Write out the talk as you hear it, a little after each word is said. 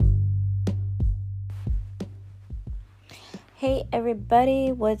Hey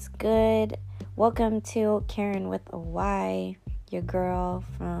everybody, what's good? Welcome to Karynwithay, your girl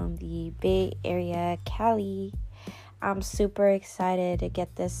from the Bay Area, Cali. I'm super excited to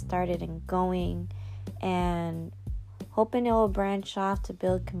get this started and going, and hoping it will branch off to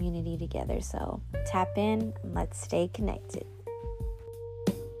build community together. So tap in and let's stay connected.